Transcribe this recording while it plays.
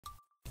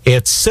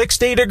It's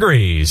 60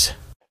 degrees.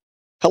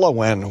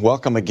 Hello and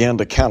welcome again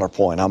to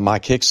Counterpoint. I'm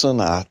Mike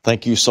Hickson. I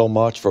thank you so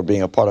much for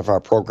being a part of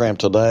our program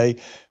today.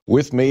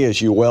 With me,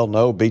 as you well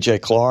know, B.J.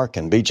 Clark,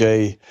 and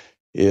B.J.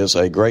 is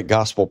a great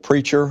gospel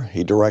preacher.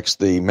 He directs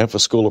the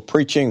Memphis School of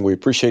Preaching. We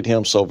appreciate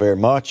him so very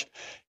much.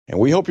 And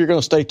we hope you're going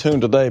to stay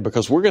tuned today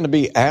because we're going to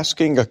be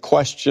asking a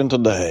question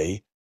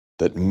today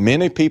that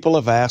many people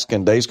have asked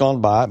in days gone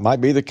by. It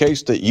might be the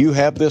case that you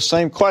have this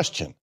same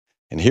question.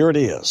 And here it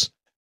is.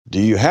 Do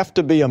you have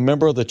to be a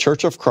member of the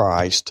Church of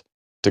Christ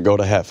to go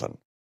to heaven?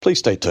 Please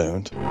stay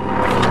tuned.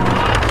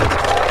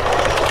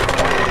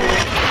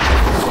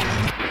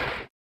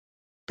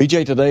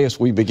 BJ, today as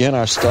we begin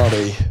our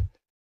study,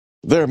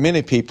 there are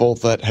many people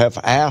that have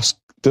asked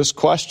this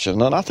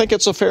question, and I think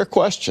it's a fair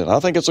question. I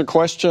think it's a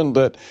question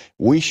that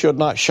we should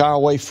not shy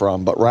away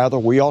from, but rather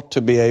we ought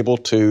to be able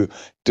to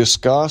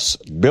discuss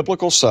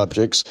biblical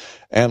subjects,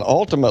 and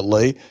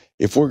ultimately,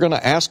 if we're going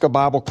to ask a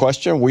Bible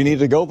question, we need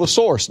to go to the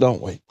source,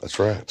 don't we? That's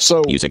right.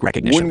 So Music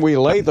recognition. when we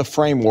lay the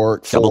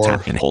framework for Double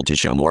tap and hold to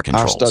show more our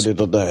controls. study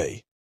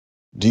today,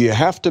 do you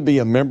have to be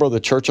a member of the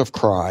Church of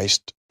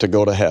Christ to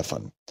go to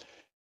heaven?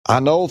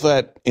 I know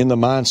that in the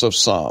minds of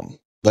some,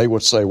 they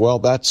would say, well,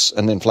 that's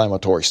an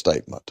inflammatory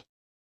statement.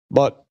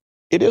 But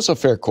it is a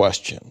fair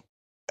question.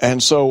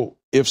 And so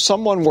if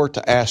someone were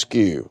to ask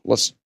you,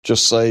 let's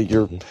just say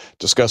you're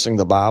discussing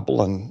the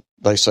Bible and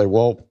they say,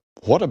 well,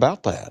 what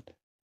about that?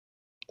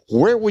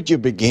 Where would you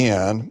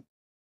begin,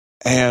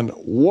 and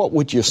what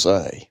would you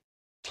say?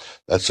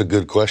 That's a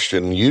good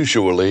question.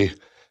 Usually,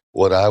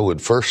 what I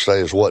would first say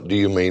is, what do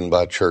you mean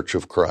by Church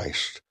of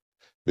Christ?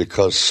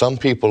 Because some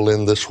people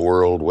in this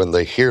world, when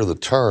they hear the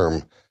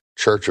term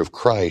Church of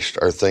Christ,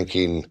 are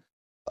thinking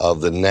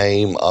of the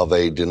name of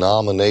a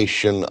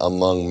denomination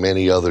among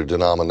many other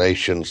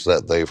denominations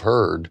that they've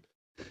heard.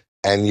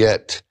 And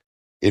yet,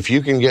 if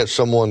you can get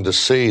someone to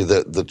see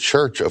that the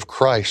Church of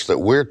Christ that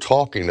we're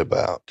talking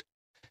about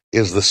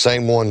is the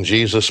same one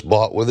Jesus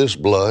bought with his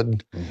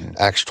blood,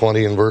 Acts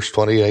 20 and verse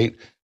 28,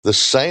 the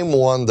same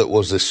one that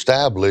was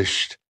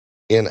established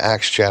in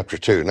Acts chapter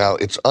 2. Now,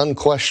 it's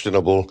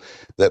unquestionable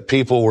that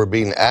people were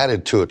being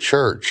added to a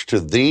church,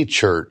 to the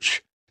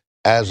church,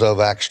 as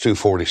of Acts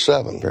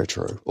 2:47. Very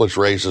true. Which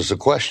raises the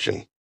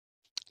question,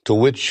 to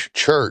which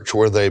church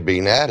were they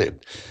being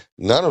added?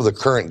 None of the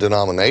current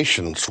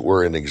denominations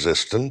were in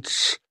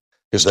existence.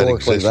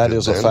 Historically, that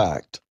is a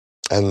fact.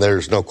 And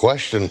there's no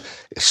question,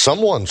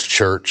 someone's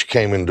church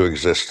came into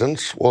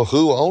existence. Well,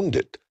 who owned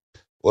it?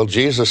 Well,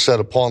 Jesus said,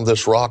 upon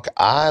this rock,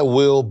 I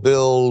will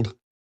build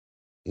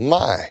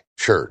my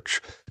church.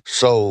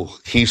 So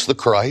he's the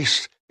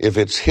Christ. If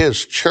it's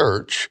his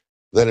church,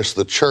 then it's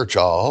the church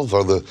of,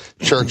 or the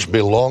church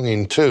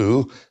belonging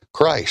to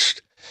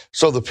Christ.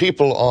 So the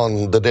people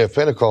on the day of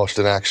Pentecost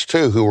in Acts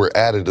 2 who were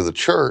added to the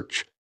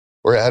church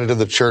were added to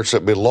the church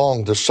that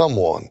belonged to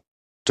someone.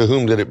 To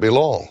whom did it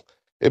belong?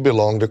 It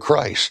belonged to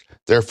Christ.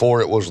 Therefore,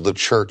 it was the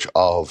church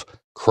of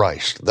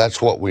Christ.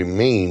 That's what we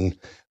mean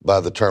by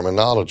the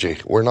terminology.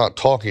 We're not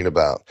talking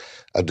about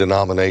a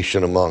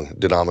denomination among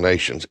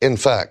denominations. In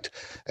fact,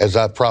 as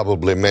I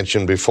probably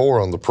mentioned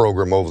before on the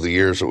program over the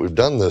years that we've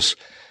done this,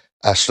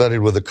 I studied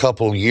with a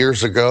couple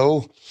years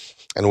ago,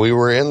 and we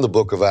were in the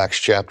book of Acts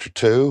chapter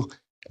 2,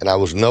 and I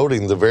was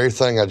noting the very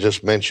thing I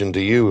just mentioned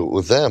to you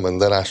with them, and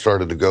then I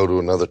started to go to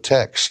another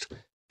text.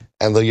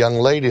 And the young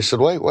lady said,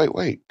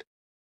 wait.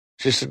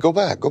 She said, go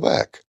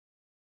back.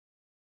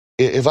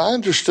 If I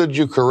understood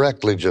you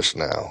correctly just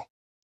now,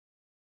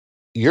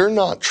 you're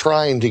not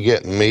trying to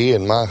get me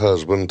and my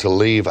husband to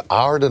leave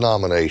our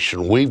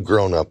denomination we've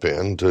grown up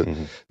in to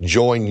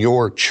join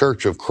your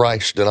Church of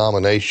Christ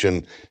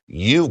denomination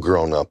you've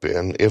grown up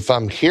in. If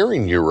I'm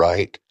hearing you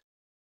right,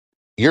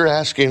 you're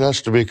asking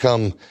us to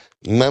become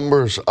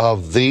members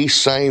of the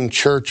same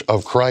Church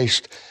of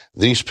Christ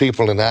these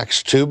people in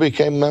Acts 2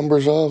 became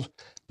members of?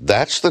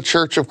 That's the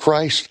Church of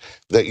Christ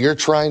that you're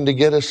trying to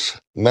get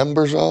us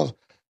members of?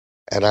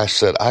 And I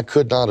said, I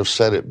could not have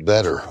said it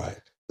better. Right.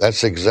 That's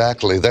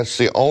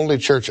the only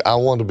church I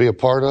want to be a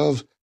part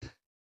of.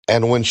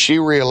 And when she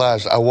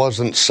realized I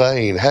wasn't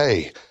saying,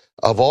 hey,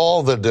 of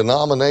all the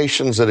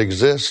denominations that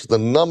exist, the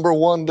number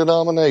one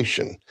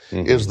denomination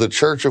is the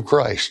Church of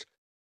Christ.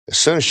 As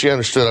soon as she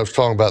understood I was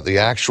talking about the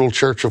actual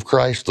Church of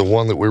Christ, the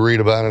one that we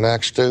read about in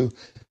Acts 2,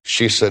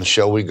 she said,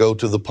 shall we go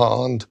to the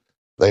pond?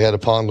 They had a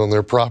pond on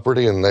their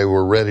property, and they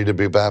were ready to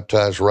be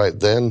baptized right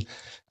then.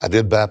 I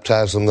did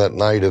baptize them that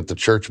night at the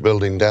church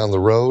building down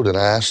the road, and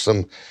I asked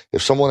them,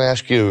 if someone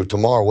asked you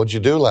tomorrow, what'd you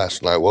do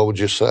last night, what would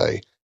you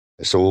say?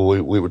 They said,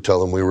 well, we would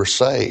tell them we were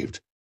saved.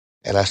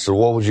 And I said,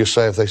 what would you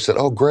say if they said,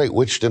 oh, great,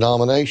 which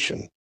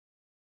denomination?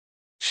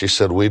 She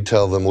said, we'd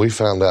tell them we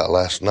found out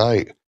last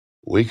night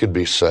we could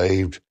be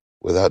saved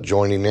without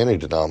joining any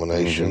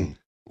denomination.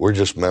 We're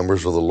just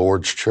members of the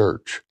Lord's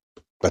church.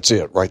 That's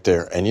it right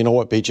there. And you know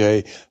what,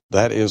 BJ?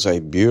 That is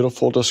a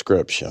beautiful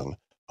description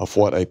of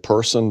what a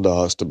person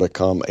does to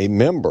become a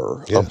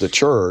member of the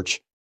church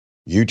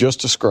you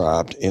just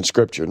described in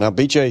Scripture. Now,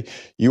 BJ,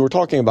 you were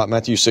talking about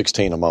Matthew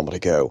 16 a moment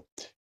ago.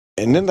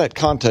 And in that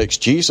context,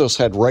 Jesus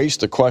had raised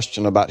the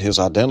question about his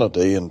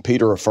identity, and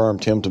Peter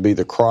affirmed him to be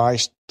the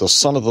Christ, the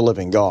Son of the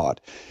living God.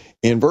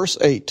 In verse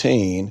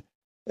 18,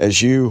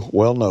 as you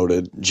well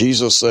noted,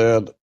 Jesus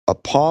said,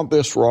 "Upon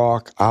this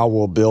rock I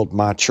will build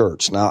my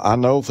church." Now, I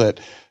know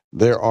that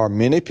there are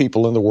many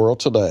people in the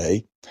world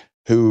today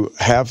who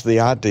have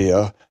the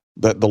idea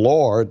that the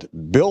Lord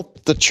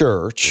built the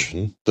church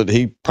that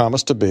he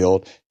promised to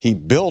build. He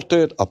built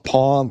it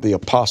upon the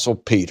Apostle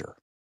Peter.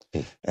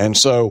 And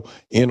so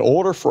in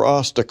order for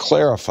us to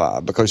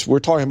clarify, because we're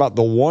talking about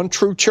the one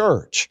true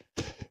church,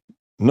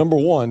 number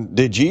one,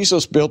 did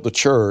Jesus build the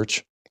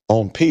church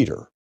on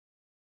Peter?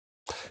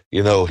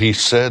 You know, he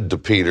said to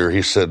Peter,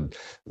 he said,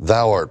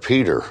 "Thou art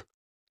Peter,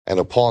 and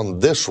upon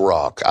this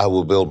rock I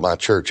will build my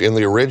church." In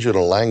the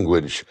original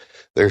language,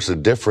 there's a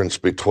difference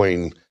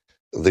between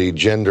the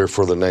gender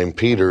for the name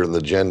Peter and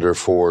the gender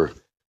for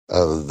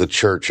the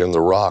church and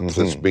the rock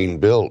that's being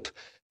built.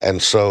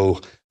 And so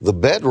the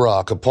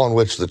bedrock upon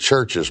which the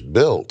church is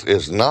built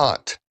is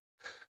not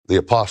the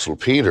Apostle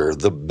Peter.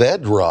 The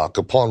bedrock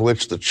upon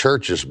which the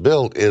church is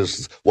built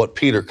is what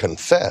Peter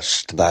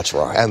confessed. That's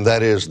right. And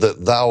that is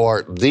that thou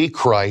art the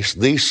Christ,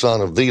 the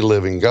Son of the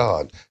living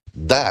God.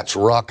 That's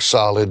rock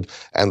solid,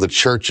 and the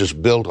church is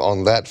built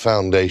on that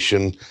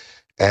foundation,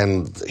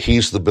 and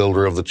he's the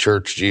builder of the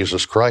church,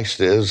 Jesus Christ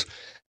is.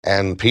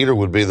 And Peter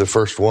would be the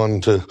first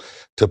one to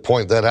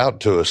point that out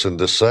to us and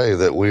to say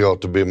that we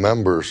ought to be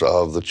members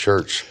of the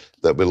church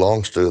that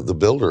belongs to the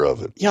builder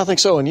of it. Yeah, I think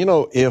so. And, you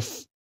know,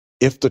 if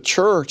the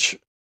church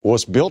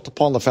was built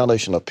upon the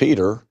foundation of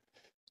Peter,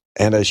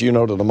 and as you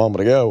noted a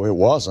moment ago, it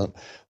wasn't,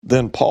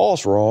 then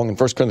Paul's wrong in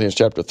 1 Corinthians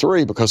chapter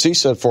 3, because he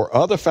said, "For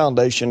other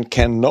foundation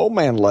can no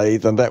man lay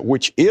than that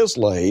which is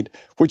laid,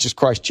 which is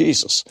Christ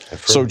Jesus."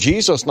 Right. So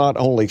Jesus not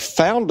only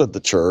founded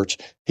the church,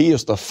 he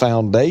is the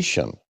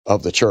foundation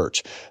of the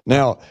church.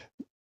 Now,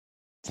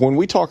 when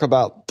we talk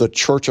about the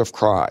Church of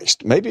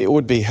Christ, maybe it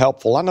would be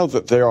helpful. I know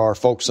that there are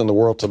folks in the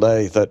world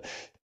today that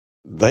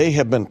they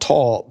have been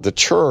taught the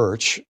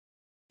church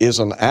is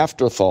an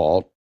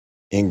afterthought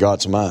in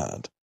God's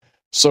mind.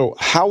 So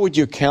how would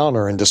you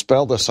counter and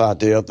dispel this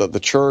idea that the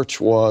church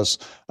was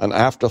an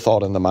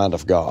afterthought in the mind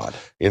of God?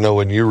 You know,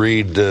 when you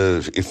read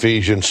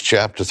Ephesians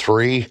chapter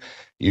 3,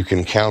 you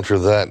can counter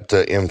that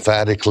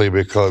emphatically,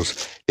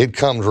 because it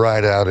comes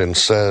right out and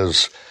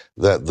says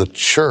that the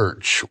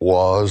church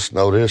was,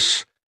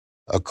 notice,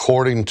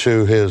 according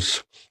to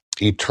his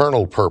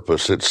eternal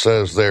purpose. It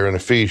says there in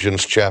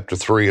Ephesians chapter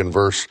 3 and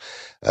verse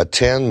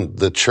 10,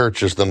 the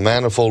church is the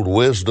manifold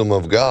wisdom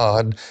of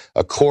God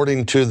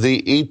according to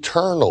the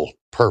eternal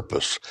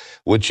purpose,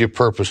 which he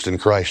purposed in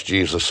Christ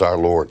Jesus our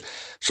Lord.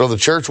 So the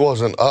church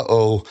wasn't,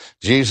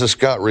 Jesus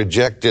got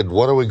rejected,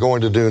 what are we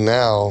going to do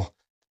now?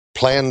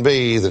 Plan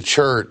B, the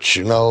church.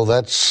 No,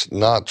 that's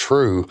not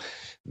true.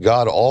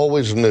 God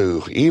always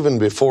knew, even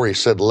before he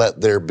said,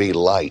 "Let there be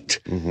light,"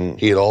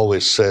 he had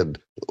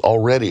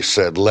already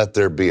said, "Let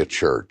there be a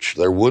church."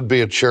 There would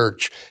be a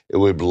church. It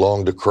would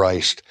belong to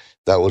Christ.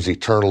 That was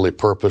eternally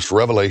purposed.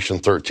 Revelation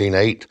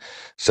 13:8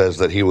 says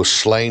that he was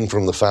slain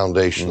from the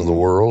foundation of the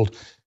world.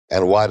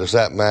 And why does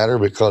that matter?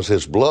 Because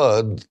his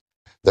blood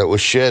that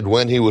was shed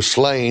when he was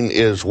slain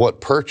is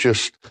what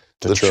purchased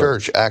the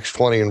church. Acts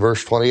 20 and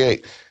verse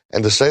 28.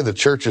 And to say the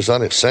church is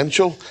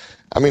unessential,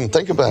 I mean,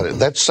 think about it.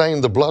 That's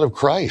saying the blood of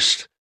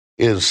Christ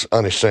is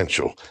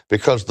unessential,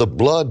 because the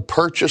blood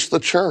purchased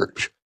the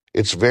church.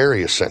 It's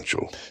very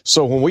essential.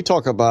 So when we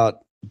talk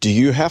about, do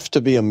you have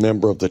to be a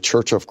member of the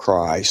Church of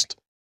Christ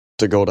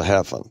to go to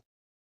heaven?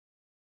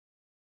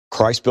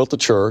 Christ built the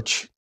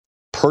church,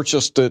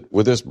 purchased it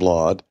with his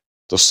blood.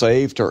 The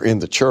saved are in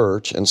the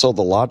church. And so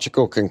the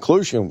logical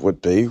conclusion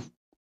would be,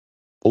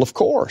 well, of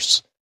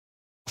course.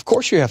 Of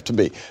course you have to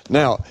be.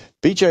 Now,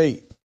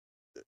 BJ,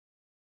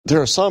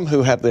 there are some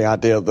who have the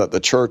idea that the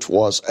church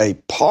was a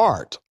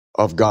part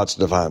of God's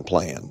divine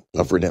plan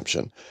of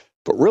redemption.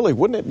 But really,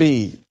 wouldn't it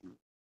be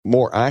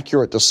more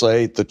accurate to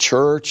say the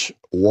church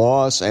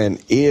was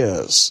and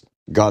is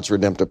God's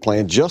redemptive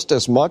plan just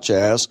as much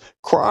as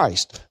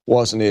Christ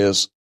was and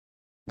is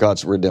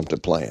God's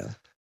redemptive plan?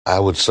 I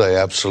would say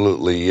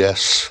absolutely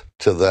yes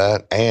to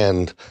that.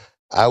 And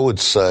I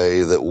would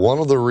say that one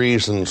of the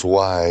reasons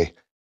why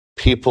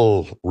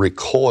people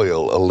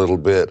recoil a little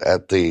bit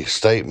at the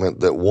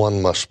statement that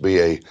one must be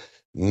a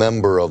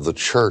member of the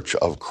Church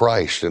of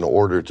Christ in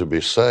order to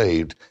be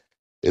saved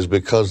is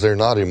because they're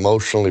not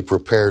emotionally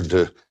prepared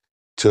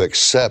to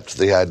accept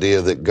the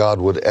idea that God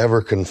would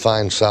ever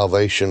confine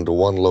salvation to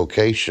one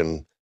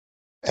location.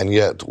 And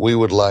yet we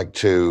would like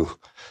to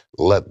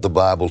let the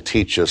Bible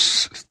teach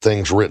us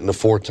things written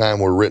aforetime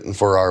were written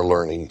for our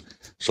learning.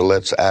 So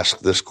let's ask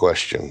this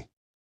question.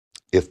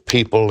 If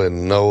people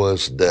in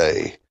Noah's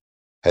day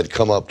had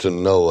come up to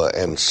Noah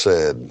and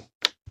said,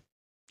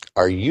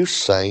 "Are you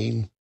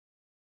saying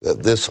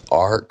that this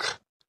ark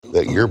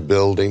that you're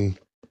building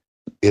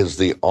is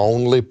the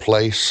only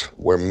place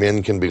where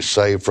men can be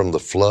saved from the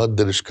flood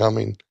that is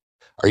coming?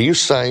 Are you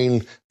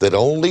saying that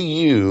only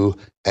you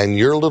and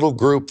your little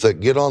group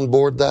that get on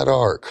board that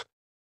ark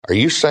Are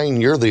you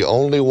saying you're the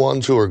only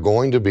ones who are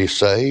going to be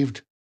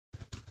saved?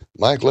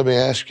 Mike, let me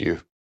ask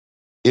you,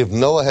 if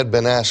Noah had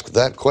been asked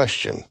that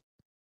question,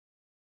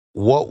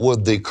 what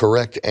would the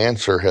correct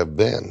answer have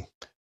been?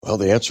 Well,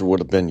 the answer would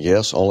have been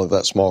yes, only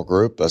that small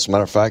group. As a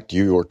matter of fact,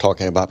 you were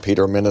talking about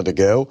Peter a minute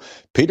ago.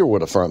 Peter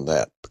would affirm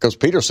that because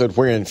Peter said,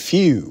 wherein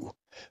few,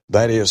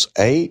 that is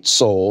 8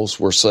 souls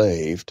were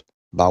saved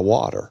by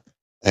water.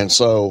 And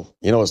so,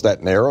 is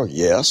that narrow?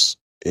 Yes.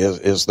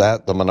 Is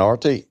that the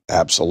minority?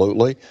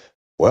 Absolutely.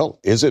 Well,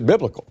 is it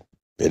biblical?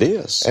 It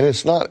is. And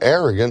it's not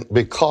arrogant,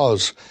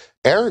 because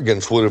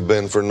arrogance would have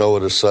been for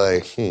Noah to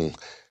say,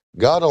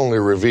 God only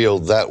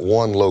revealed that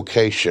one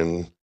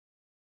location,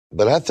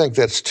 but I think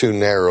that's too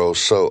narrow,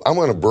 so I'm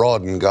going to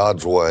broaden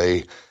God's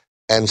way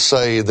and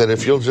say that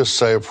if you'll just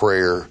say a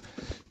prayer,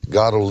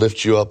 God will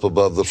lift you up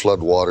above the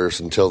floodwaters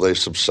until they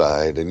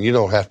subside, and you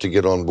don't have to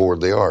get on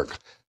board the ark.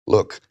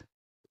 Look,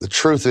 the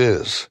truth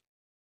is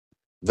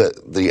that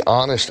the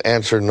honest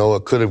answer Noah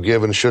could have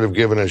given, should have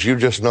given, as you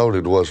just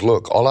noted, was,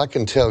 look, all I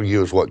can tell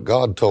you is what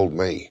God told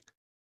me.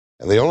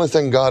 And the only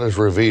thing God has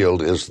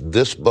revealed is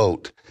this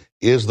boat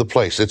is the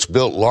place. It's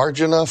built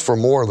large enough for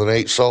more than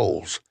 8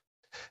 souls.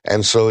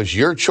 And so it's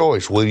your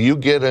choice. Will you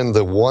get in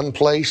the one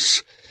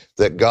place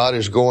that God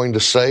is going to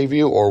save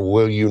you, or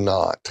will you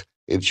not?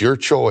 It's your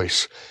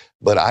choice.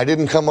 But I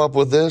didn't come up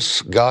with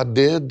this. God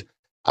did.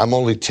 I'm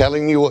only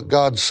telling you what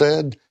God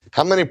said.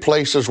 How many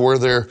places where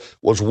there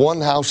was one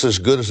house as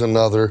good as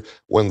another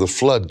when the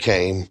flood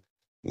came?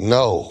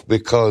 No,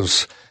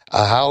 because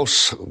a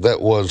house that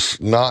was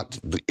not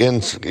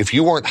if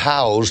you weren't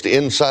housed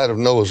inside of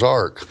Noah's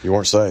Ark, You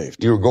weren't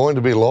saved. you were going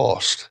to be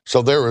lost.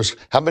 So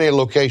how many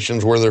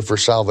locations were there for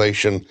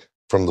salvation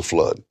from the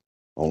flood?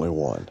 Only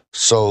one.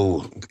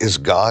 So is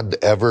God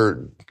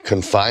ever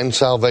confined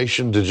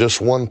salvation to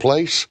just one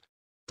place?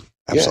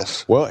 Absolutely.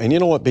 Yes. Well, and you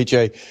know what,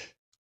 BJ?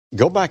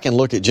 Go back and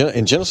look at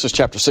in Genesis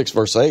chapter 6,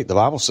 verse 8, the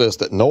Bible says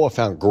that Noah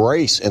found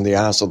grace in the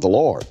eyes of the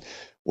Lord.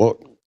 Well,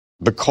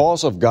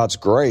 because of God's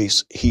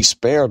grace, he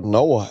spared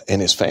Noah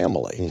and his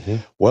family. Mm-hmm.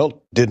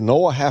 Well, did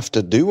Noah have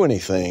to do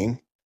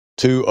anything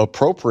to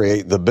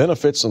appropriate the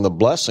benefits and the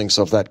blessings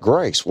of that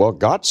grace? Well,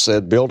 God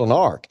said, build an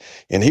ark.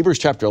 In Hebrews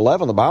chapter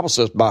 11, the Bible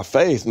says, by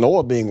faith,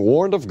 Noah, being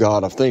warned of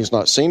God of things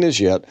not seen as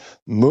yet,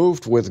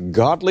 moved with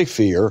godly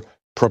fear,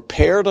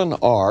 prepared an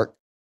ark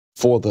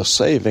for the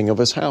saving of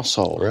his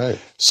household. Right.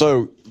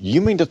 So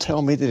you mean to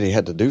tell me that he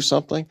had to do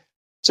something?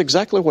 It's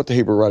exactly what the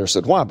Hebrew writer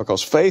said. Why?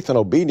 Because faith and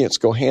obedience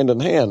go hand in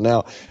hand.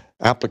 Now,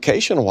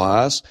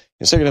 application-wise,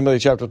 in 2 Timothy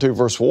chapter 2,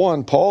 verse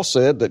 1, Paul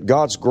said that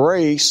God's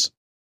grace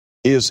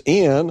is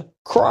in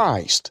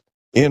Christ.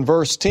 In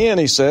verse 10,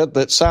 he said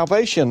that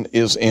salvation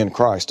is in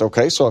Christ.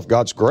 Okay, so if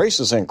God's grace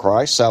is in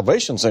Christ,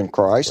 salvation's in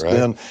Christ, Right.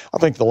 Then I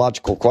think the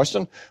logical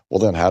question, well,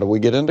 then how do we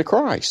get into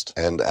Christ?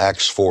 And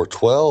Acts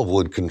 4:12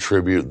 would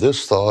contribute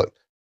this thought: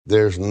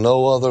 there's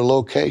no other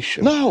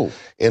location. No.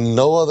 In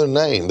no other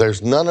name.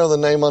 There's none other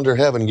name under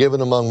heaven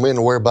given among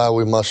men whereby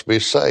we must be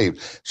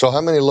saved. So how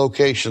many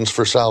locations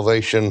for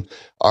salvation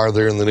are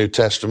there in the New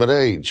Testament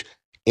age?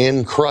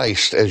 In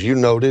Christ, as you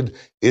noted,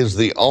 is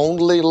the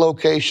only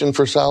location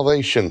for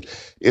salvation.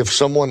 If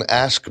someone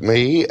asked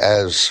me,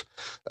 as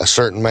a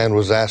certain man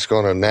was asked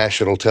on a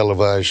national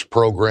televised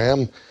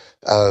program,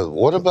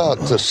 what about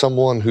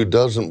someone who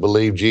doesn't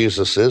believe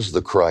Jesus is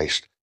the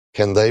Christ?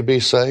 Can they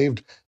be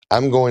saved?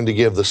 I'm going to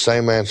give the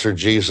same answer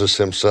Jesus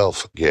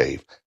himself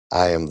gave.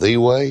 I am the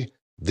way,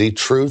 the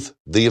truth,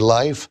 the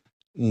life,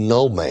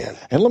 no man.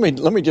 And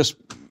let me just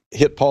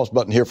hit pause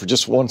button here for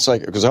just 1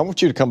 second, because I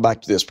want you to come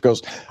back to this,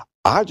 because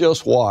I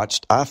just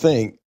watched, I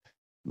think,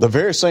 the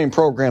very same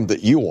program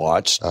that you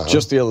watched.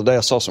 Just the other day,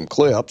 I saw some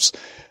clips,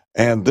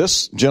 and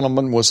this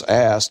gentleman was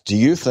asked, do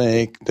you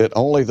think that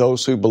only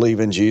those who believe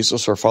in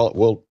Jesus or follow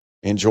will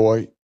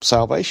enjoy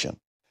salvation?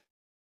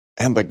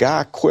 And the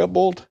guy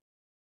quibbled.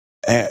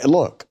 And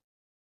look,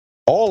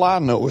 all I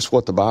know is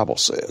what the Bible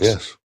says.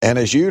 Yes. And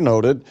as you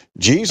noted,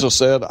 Jesus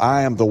said,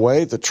 I am the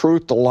way, the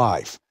truth, the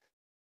life.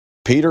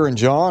 Peter and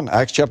John,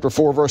 Acts chapter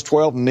 4, verse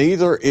 12,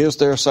 neither is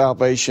there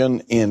salvation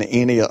in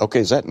any. Okay,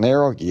 is that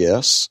narrow?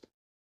 Yes.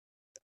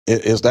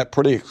 Is that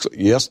pretty?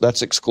 Yes,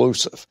 that's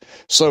exclusive.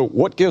 So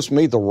what gives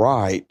me the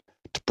right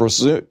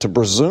to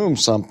presume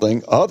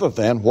something other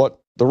than what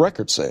the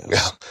record says?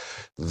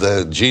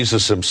 Yeah.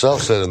 Jesus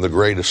himself said in the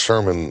greatest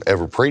sermon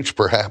ever preached,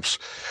 perhaps,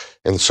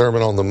 in the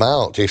Sermon on the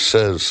Mount, he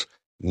says,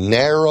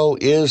 narrow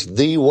is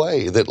the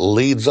way that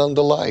leads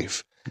unto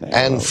life.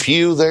 And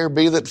few there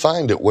be that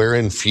find it.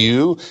 Wherein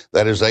few,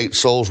 that is 8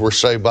 souls, were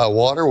saved by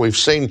water.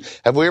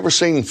 Have we ever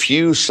seen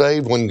few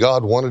saved when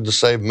God wanted to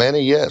save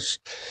many? Yes.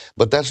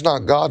 But that's not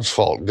God's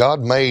fault. God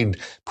made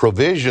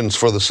provisions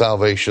for the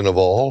salvation of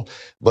all,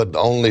 but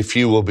only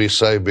few will be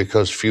saved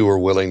because few are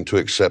willing to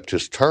accept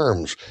his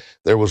terms.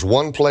 There was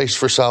one place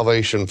for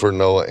salvation for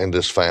Noah and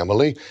his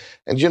family.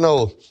 And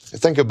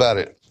think about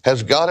it.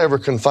 Has God ever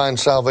confined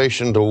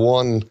salvation to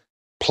one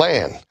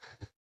plan?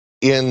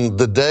 In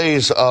the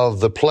days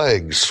of the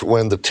plagues,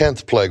 when the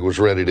 10th plague was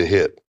ready to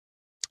hit,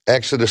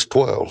 Exodus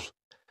 12,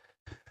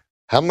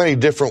 how many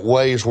different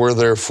ways were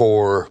there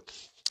for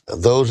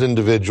those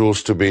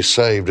individuals to be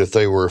saved if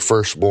they were a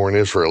firstborn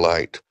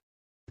Israelite.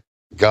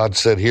 God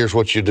said, here's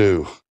what you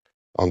do.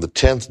 On the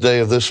 10th day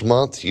of this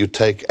month, you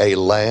take a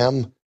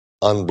lamb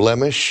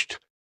unblemished,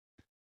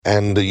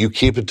 and you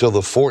keep it till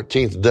the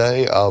 14th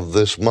day of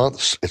this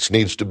month. It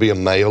needs to be a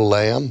male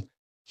lamb.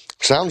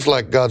 Sounds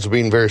like God's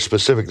being very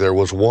specific there.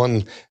 Was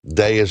one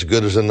day as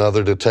good as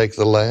another to take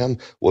the lamb?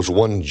 Was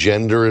one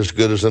gender as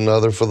good as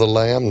another for the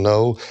lamb?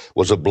 No.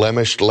 Was a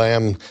blemished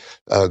lamb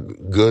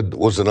good?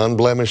 Was an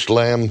unblemished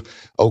lamb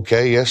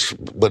okay? Yes,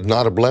 but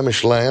not a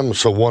blemished lamb.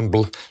 So one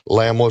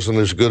lamb wasn't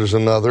as good as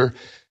another.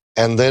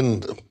 And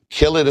then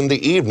kill it in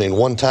the evening.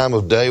 One time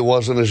of day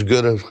wasn't as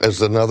good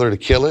as another to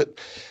kill it.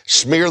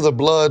 Smear the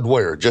blood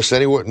where? Just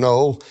anywhere?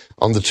 No.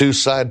 On the two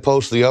side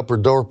posts, the upper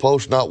door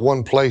post, not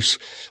one place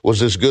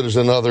was as good as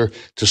another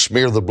to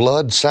smear the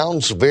blood.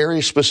 Sounds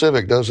very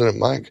specific, doesn't it,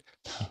 Mike?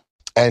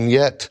 And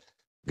yet,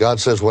 God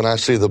says, when I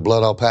see the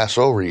blood, I'll pass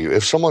over you.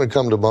 If someone had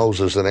come to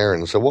Moses and Aaron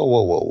and said,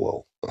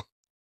 whoa,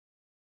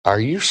 are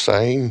you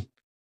saying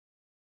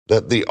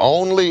that the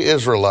only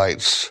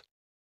Israelites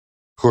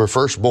who are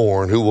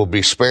firstborn, who will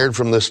be spared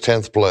from this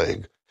 10th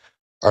plague,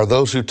 are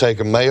those who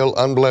take a male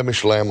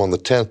unblemished lamb on the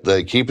 10th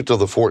day, keep it till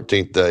the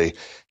 14th day,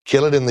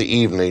 kill it in the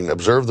evening,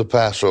 observe the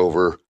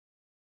Passover?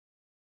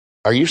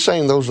 Are you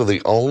saying those are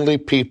the only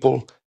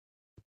people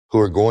who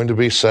are going to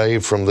be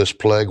saved from this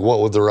plague? What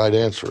would the right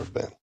answer have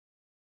been?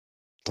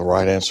 The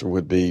right answer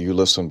would be you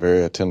listen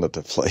very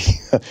attentively.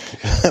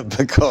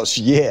 Because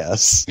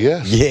yes.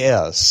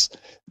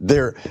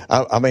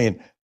 I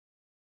mean,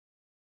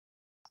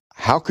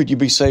 how could you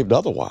be saved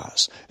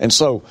otherwise? And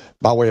so,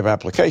 by way of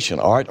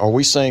application, all right, are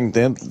we saying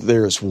then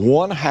there's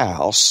one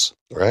house,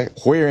 right,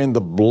 wherein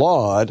the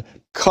blood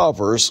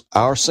covers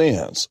our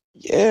sins?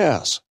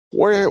 Yes.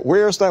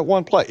 Where's that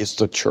one place? It's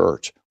the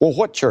church. Well,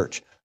 what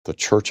church? The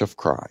church of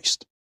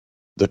Christ.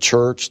 The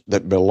church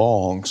that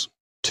belongs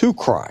to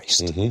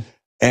Christ. Mm-hmm.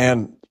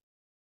 And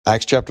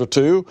Acts chapter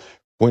 2,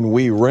 when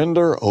we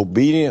render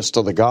obedience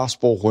to the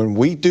gospel, when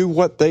we do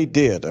what they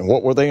did, and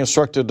what were they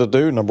instructed to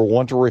do? Number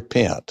one, to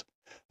repent.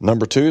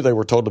 Number two, they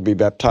were told to be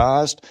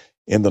baptized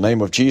in the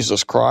name of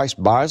Jesus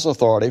Christ by his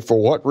authority. For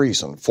what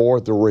reason? For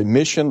the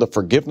remission, the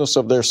forgiveness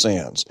of their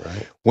sins.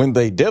 Right. When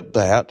they did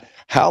that,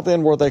 how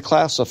then were they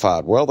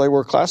classified? Well, they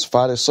were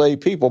classified as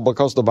saved people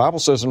because the Bible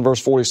says in verse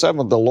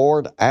 47, the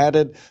Lord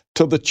added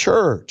to the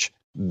church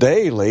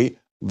daily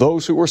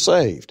those who were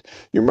saved.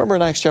 You remember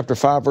in Acts chapter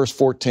 5, verse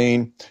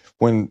 14,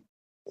 when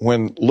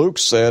Luke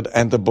said,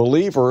 and the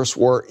believers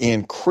were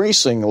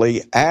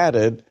increasingly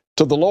added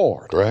to the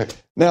Lord. Right.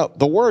 Now,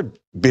 the word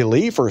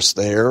believers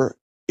there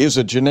is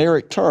a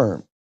generic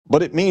term,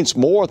 but it means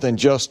more than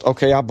just,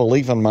 okay, I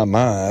believe in my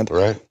mind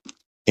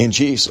in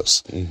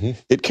Jesus. Mm-hmm.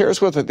 It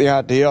carries with it the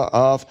idea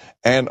of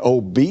an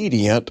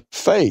obedient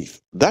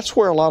faith. That's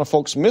where a lot of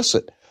folks miss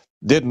it.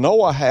 Did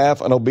Noah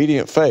have an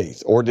obedient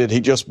faith, or did he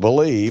just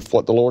believe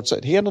what the Lord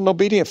said? He had an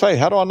obedient faith.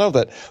 How do I know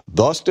that?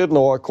 Thus did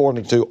Noah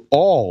according to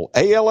all,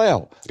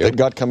 A-L-L, that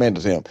God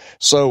commanded him.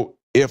 So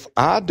if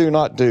I do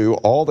not do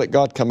all that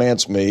God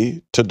commands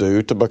me to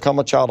do to become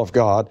a child of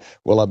God,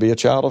 will I be a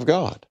child of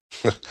God?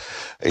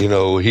 You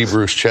know,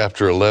 Hebrews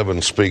chapter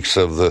 11 speaks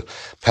of the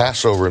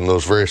Passover in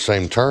those very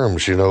same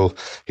terms. You know,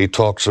 he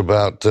talks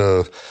about,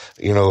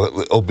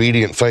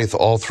 obedient faith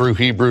all through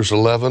Hebrews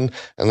 11.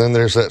 And then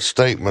there's that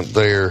statement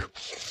there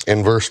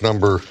in verse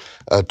number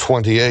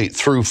 28.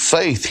 Through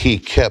faith he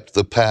kept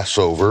the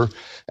Passover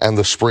and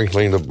the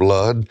sprinkling of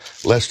blood,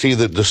 lest he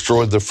that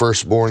destroyed the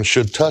firstborn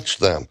should touch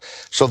them.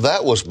 So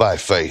that was by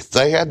faith.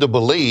 They had to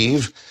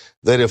believe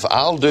that if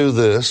I'll do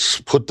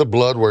this, put the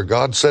blood where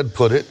God said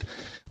put it,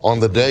 on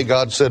the day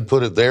God said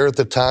put it there, at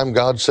the time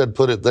God said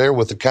put it there,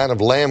 with the kind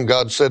of lamb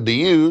God said to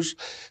use,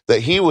 that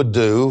he would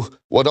do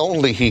what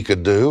only he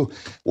could do.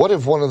 What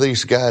if one of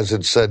these guys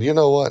had said, you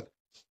know what,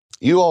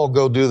 you all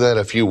go do that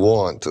if you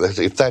want,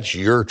 if that's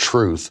your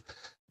truth.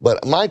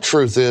 But my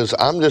truth is,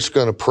 I'm just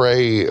going to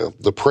pray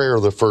the prayer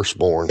of the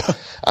firstborn.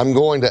 I'm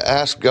going to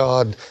ask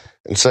God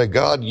and say,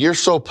 God, you're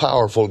so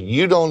powerful,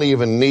 you don't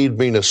even need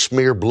me to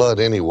smear blood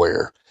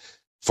anywhere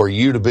for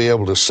you to be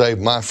able to save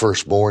my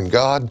firstborn.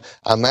 God,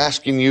 I'm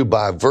asking you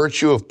by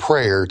virtue of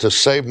prayer to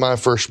save my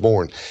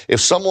firstborn.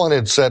 If someone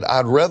had said,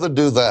 I'd rather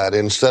do that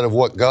instead of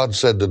what God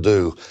said to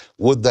do,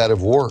 would that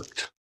have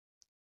worked?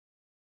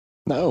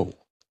 No.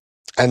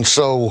 And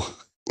so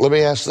let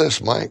me ask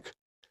this, Mike.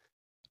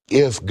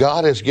 If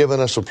God has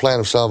given us a plan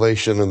of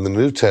salvation in the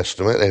New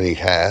Testament, and he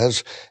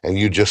has, and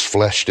you just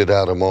fleshed it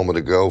out a moment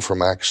ago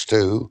from Acts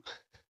 2,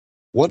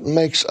 what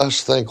makes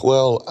us think,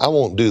 well, I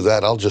won't do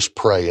that, I'll just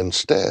pray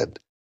instead?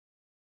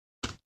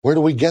 Where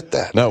do we get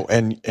that? No,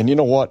 and you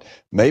know what?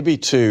 Maybe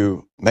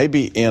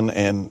in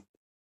an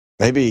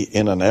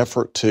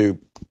effort to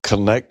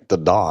connect the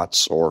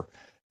dots, or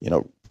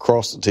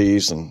cross the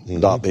T's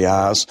and dot the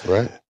I's.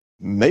 Right.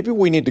 Maybe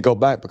we need to go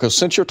back, because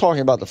since you're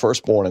talking about the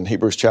firstborn in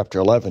Hebrews chapter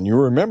 11, you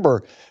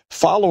remember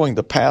following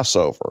the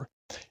Passover,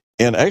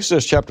 in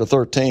Exodus chapter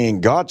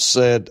 13, God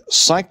said,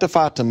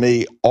 sanctify to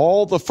me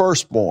all the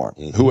firstborn.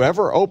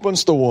 Whoever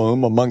opens the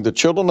womb among the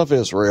children of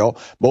Israel,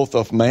 both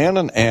of man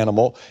and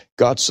animal,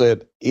 God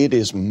said, it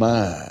is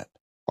mine.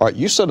 All right,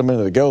 you said a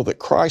minute ago that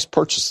Christ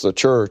purchased the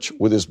church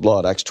with his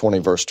blood, Acts 20,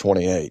 verse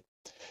 28.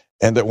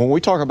 And that when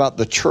we talk about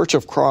the church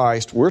of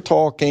Christ, we're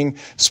talking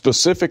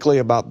specifically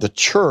about the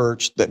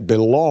church that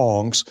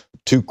belongs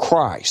to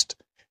Christ.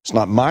 It's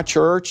not my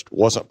church,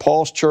 wasn't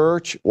Paul's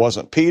church,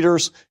 wasn't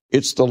Peter's,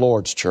 it's the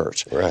Lord's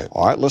church. Right.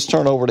 All right, let's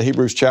turn over to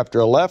Hebrews chapter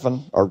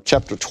 11, or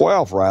chapter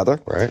 12,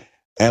 rather. Right.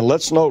 And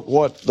let's note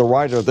what the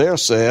writer there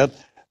said,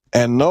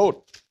 and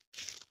note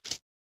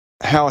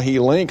how he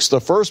links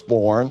the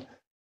firstborn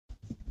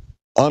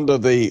under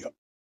the,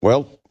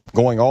 well,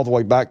 going all the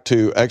way back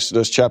to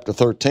Exodus chapter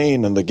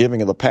 13 and the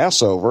giving of the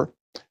Passover,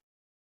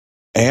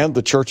 and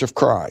the church of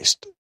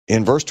Christ.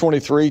 In verse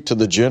 23, to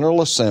the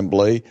general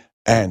assembly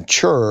and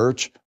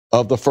church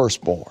of the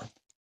firstborn,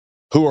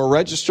 who are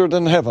registered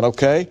in heaven.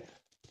 Okay,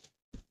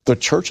 the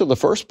church of the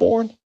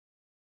firstborn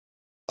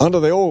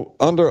under the old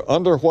under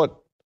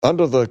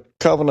the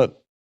covenant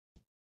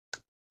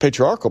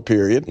patriarchal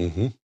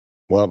period.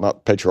 Well,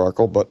 not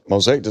patriarchal, but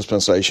Mosaic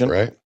dispensation.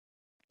 Right.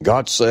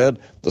 God said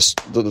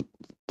the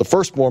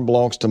firstborn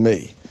belongs to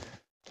me.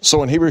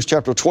 So in Hebrews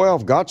chapter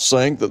 12, God's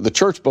saying that the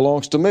church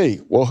belongs to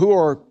me. Well, who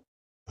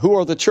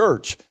are the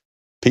church?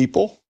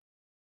 People.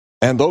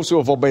 And those who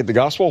have obeyed the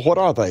gospel, what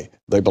are they?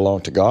 They belong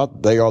to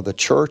God. They are the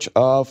church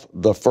of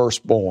the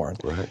firstborn.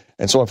 Right.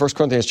 And so in 1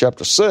 Corinthians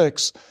chapter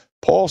 6,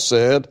 Paul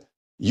said,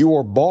 you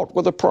are bought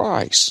with a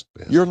price.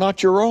 Yes. You're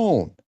not your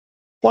own.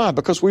 Why?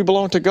 Because we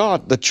belong to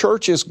God. The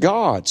church is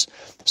God's.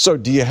 So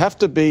do you have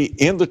to be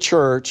in the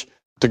church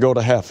to go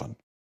to heaven?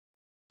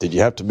 Did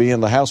you have to be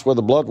in the house where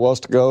the blood was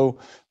to go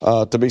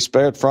to be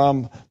spared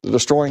from the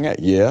destroying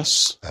it?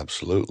 Yes.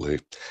 Absolutely.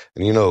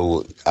 And you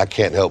know, I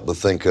can't help but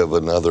think of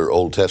another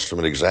Old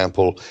Testament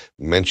example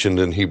mentioned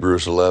in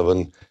Hebrews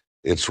 11.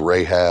 It's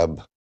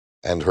Rahab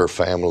and her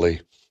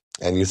family.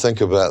 And you think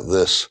about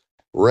this.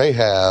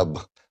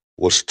 Rahab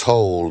was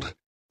told,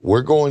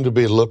 we're going to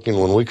be looking,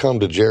 when we come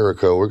to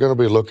Jericho, we're going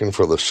to be looking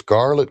for the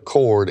scarlet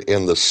cord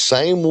in the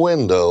same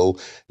window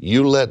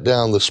you let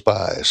down the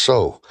spies.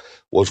 So,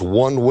 was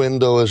one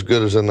window as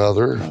good as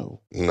another?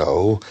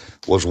 No.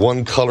 Was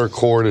one color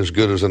cord as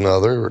good as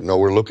another? No,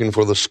 we're looking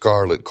for the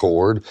scarlet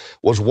cord.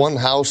 Was one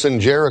house in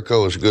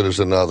Jericho as good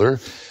as another?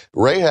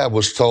 Rahab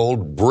was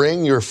told,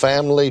 bring your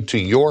family to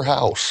your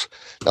house.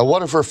 Now,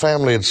 what if her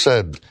family had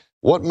said,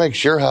 what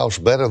makes your house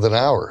better than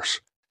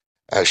ours?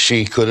 As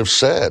she could have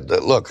said,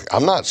 look,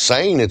 I'm not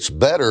saying it's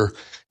better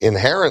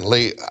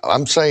inherently.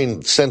 I'm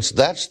saying since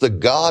that's the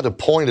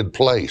God-appointed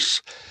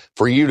place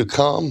for you to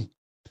come,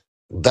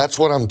 that's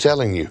what I'm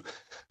telling you.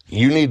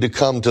 You need to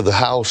come to the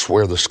house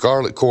where the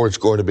scarlet cord's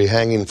going to be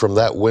hanging from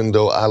that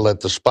window I let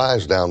the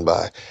spies down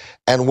by.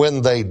 And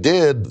when they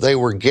did, they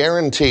were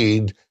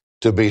guaranteed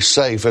to be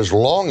safe as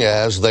long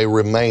as they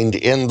remained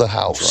in the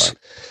house. Right.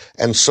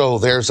 And so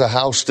there's a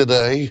house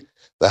today.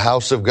 The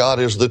house of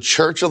God is the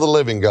church of the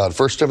living God.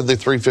 1 Timothy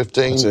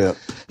 3:15. That's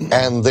it.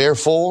 And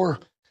therefore,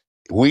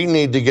 we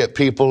need to get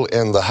people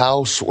in the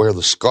house where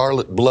the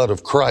scarlet blood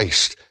of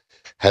Christ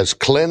has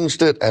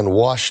cleansed it and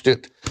washed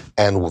it,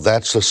 and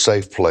that's a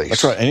safe place.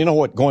 That's right. And you know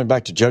what? Going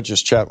back to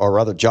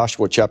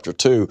Joshua chapter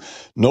 2,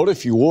 note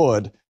if you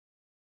would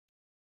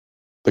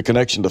the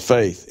connection to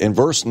faith. In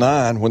verse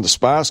 9, when the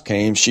spies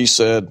came, she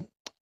said,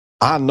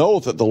 I know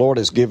that the Lord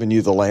has given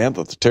you the land,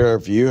 that the terror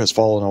of you has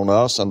fallen on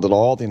us, and that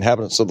all the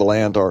inhabitants of the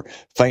land are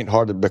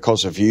faint-hearted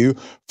because of you,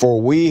 for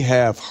we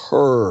have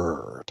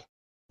heard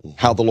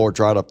how the Lord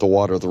dried up the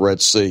water of the Red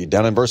Sea.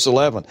 Down in verse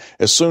 11,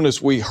 as soon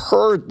as we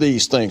heard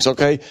these things,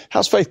 okay,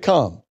 how's faith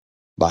come?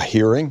 By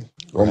hearing,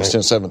 Romans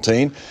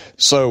 10:17.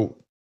 So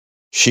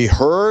she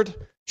heard,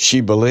 she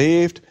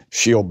believed,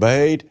 she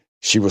obeyed,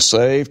 she was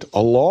saved,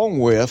 along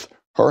with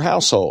her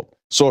household.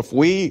 So if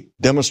we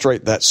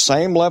demonstrate that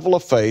same level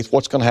of faith,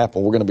 what's going to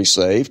happen? We're going to be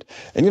saved.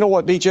 And you know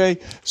what,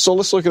 BJ? So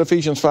let's look at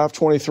Ephesians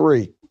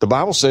 5:23. The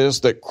Bible says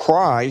that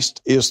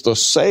Christ is the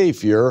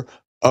Savior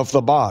of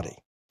the body.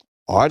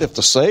 All right, if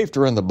the saved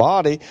are in the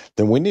body,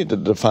 then we need to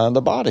define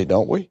the body,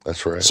 don't we?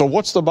 That's right. So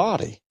what's the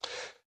body?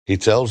 He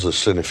tells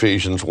us in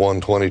Ephesians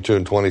 1:22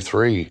 and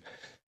 23,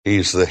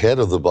 he's the head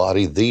of the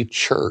body, the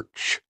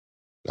church.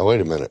 Now,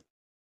 wait a minute.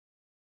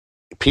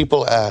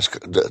 People ask,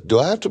 do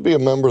I have to be a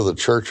member of the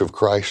Church of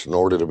Christ in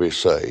order to be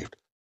saved?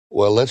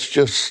 Well, let's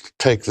just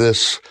take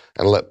this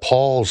and let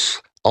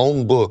Paul's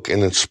own book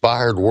in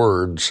inspired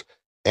words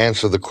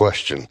answer the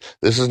question.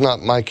 This is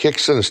not Mike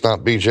Hickson. It's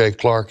not B.J.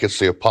 Clark. It's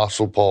the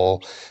Apostle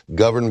Paul,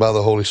 governed by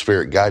the Holy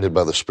Spirit, guided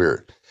by the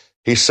Spirit.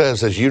 He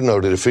says, as you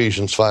noted,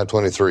 Ephesians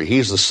 5:23,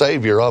 he's the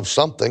Savior of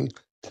something.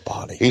 The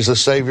body. He's the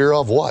Savior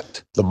of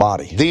what? The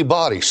body. The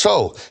body.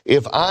 So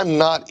if I'm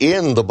not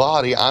in the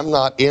body, I'm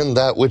not in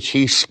that which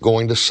he's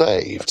going to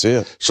save. That's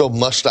it. So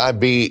must I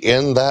be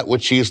in that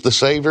which he's the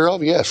Savior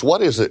of? Yes.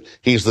 What is it?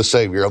 He's the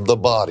Savior of the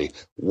body.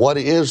 What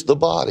is the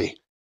body?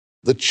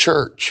 The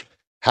church.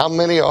 How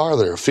many are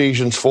there?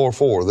 Ephesians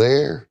 4:4.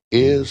 There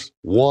is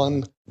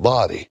one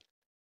body.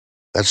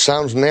 That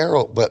sounds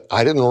narrow, but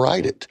I didn't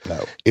write it.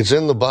 No. It's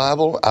in the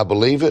Bible. I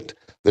believe it.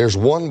 There's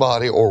one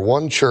body or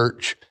one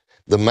church.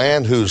 The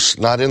man who's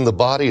not in the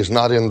body is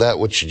not in that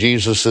which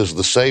Jesus is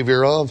the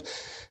Savior of.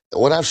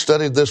 When I've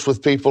studied this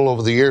with people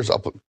over the years,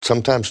 I'll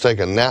sometimes take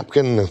a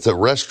napkin at the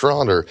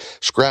restaurant or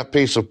scrap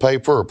piece of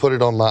paper or put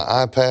it on my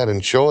iPad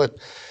and show it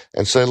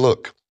and say,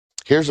 look,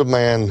 here's a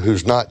man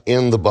who's not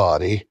in the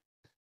body.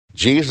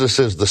 Jesus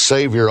is the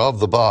Savior of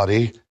the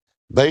body.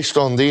 Based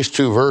on these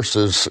two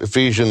verses,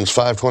 Ephesians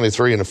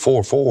 5:23 and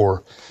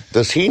 4:4,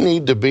 does he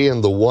need to be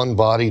in the one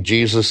body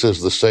Jesus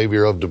is the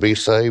Savior of to be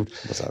saved?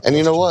 And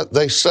you know what?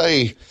 They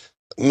say,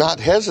 not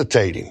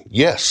hesitating,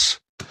 yes.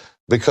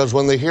 Because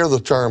when they hear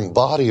the term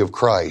body of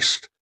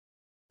Christ,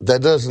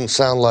 that doesn't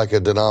sound like a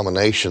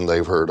denomination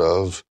they've heard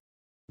of,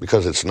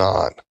 because it's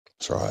not.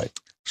 That's right.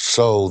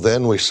 So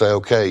then we say,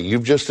 okay,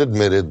 you've just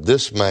admitted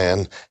this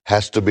man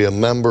has to be a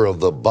member of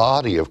the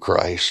body of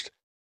Christ.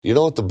 You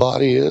know what the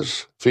body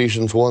is?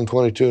 Ephesians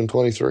 1:22 and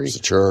 23. It's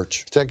the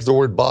church. Take the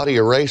word body,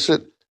 erase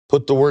it,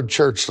 put the word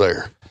church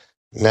there.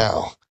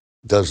 Now,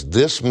 does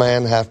this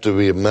man have to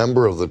be a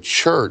member of the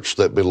church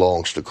that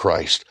belongs to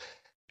Christ?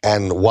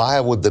 And why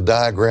would the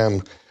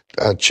diagram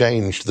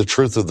change, the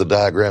truth of the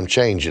diagram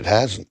change? It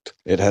hasn't.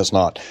 It has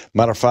not.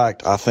 Matter of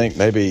fact, I think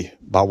maybe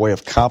by way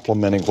of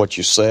complimenting what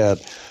you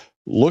said,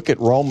 look at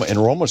in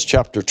Romans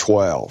chapter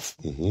 12.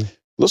 Mm-hmm.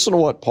 Listen to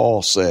what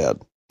Paul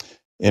said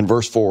in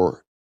verse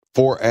 4.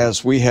 For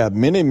as we have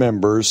many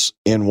members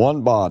in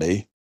one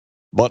body,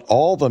 but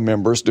all the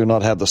members do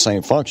not have the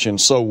same function,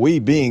 so we,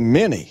 being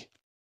many,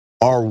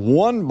 are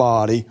one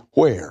body,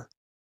 where?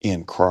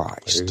 In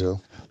Christ. There you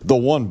go. The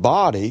one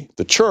body,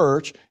 the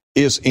church,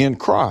 is in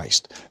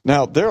Christ.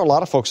 Now, there are a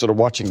lot of folks that are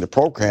watching the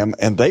program,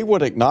 and they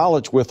would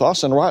acknowledge with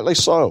us, and rightly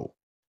so,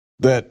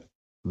 that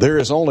there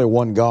is only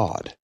one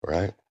God.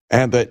 Right.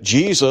 And that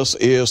Jesus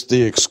is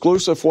the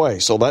exclusive way.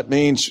 So that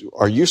means,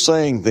 are you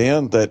saying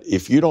then that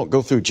if you don't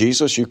go through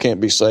Jesus, you can't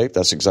be saved?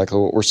 That's exactly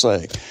what we're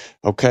saying.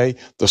 Okay?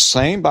 The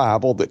same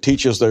Bible that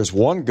teaches there's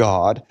one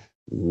God,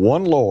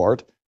 one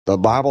Lord, the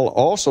Bible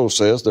also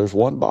says there's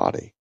one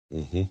body.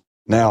 Mm-hmm.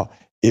 Now,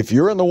 if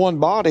you're in the one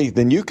body,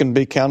 then you can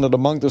be counted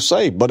among the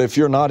saved. But if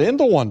you're not in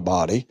the one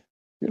body,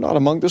 you're not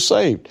among the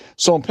saved.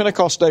 So on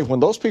Pentecost Day,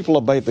 when those people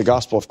obeyed the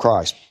gospel of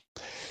Christ,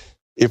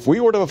 if we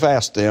were to have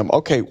asked them,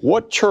 okay,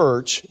 what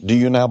church do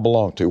you now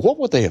belong to? What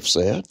would they have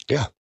said?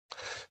 Yeah.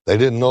 They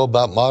didn't know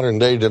about modern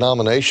day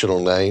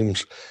denominational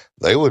names.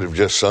 They would have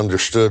just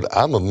understood,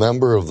 I'm a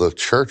member of the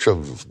church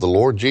of the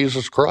Lord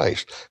Jesus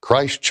Christ,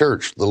 Christ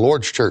Church, the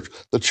Lord's church,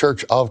 the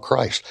church of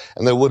Christ.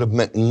 And they would have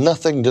meant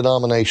nothing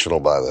denominational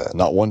by that.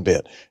 Not one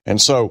bit.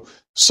 And so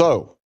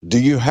do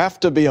you have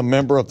to be a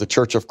member of the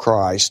church of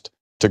Christ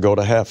to go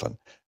to heaven?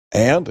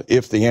 And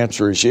if the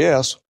answer is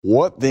yes,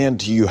 what then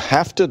do you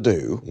have to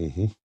do?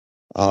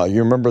 Mm-hmm.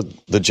 You remember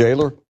the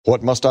jailer?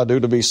 What must I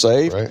do to be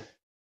saved? Right.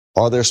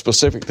 Are there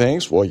specific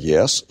things? Well,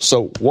 yes.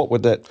 So what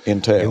would that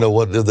entail? You know,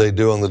 what did they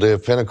do on the day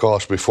of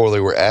Pentecost before they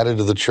were added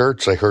to the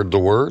church? They heard the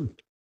word.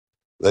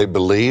 They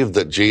believed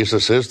that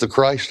Jesus is the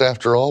Christ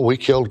after all. We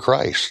killed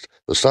Christ,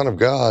 the Son of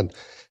God.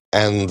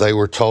 And they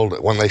were told,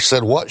 when they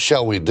said, what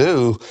shall we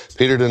do?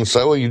 Peter didn't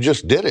say, well, you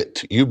just did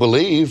it. You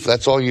believe.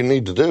 That's all you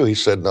need to do. He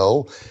said,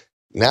 no.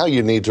 Now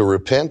you need to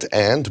repent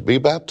and be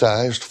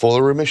baptized for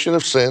the remission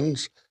of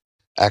sins.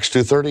 Acts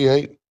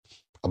 2:38.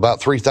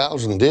 About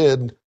 3,000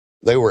 did.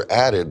 They were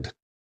added.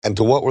 And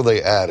to what were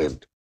they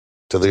added?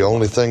 To the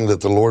only thing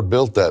that the Lord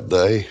built that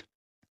day,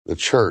 the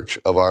church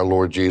of our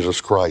Lord Jesus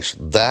Christ.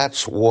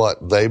 That's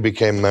what they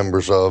became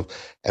members of.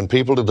 And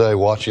people today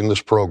watching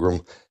this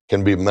program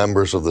can be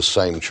members of the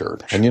same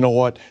church. And you know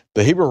what?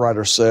 The Hebrew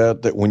writer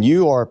said that when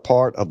you are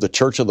part of the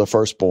church of the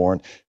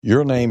firstborn,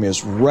 your name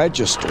is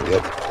registered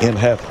in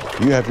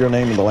heaven. You have your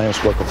name in the Lamb's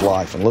Book of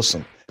Life. And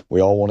listen,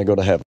 we all want to go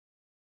to heaven.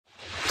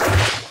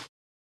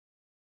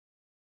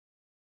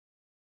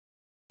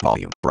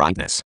 Volume,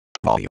 brightness,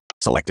 volume,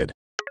 selected,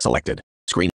 screen.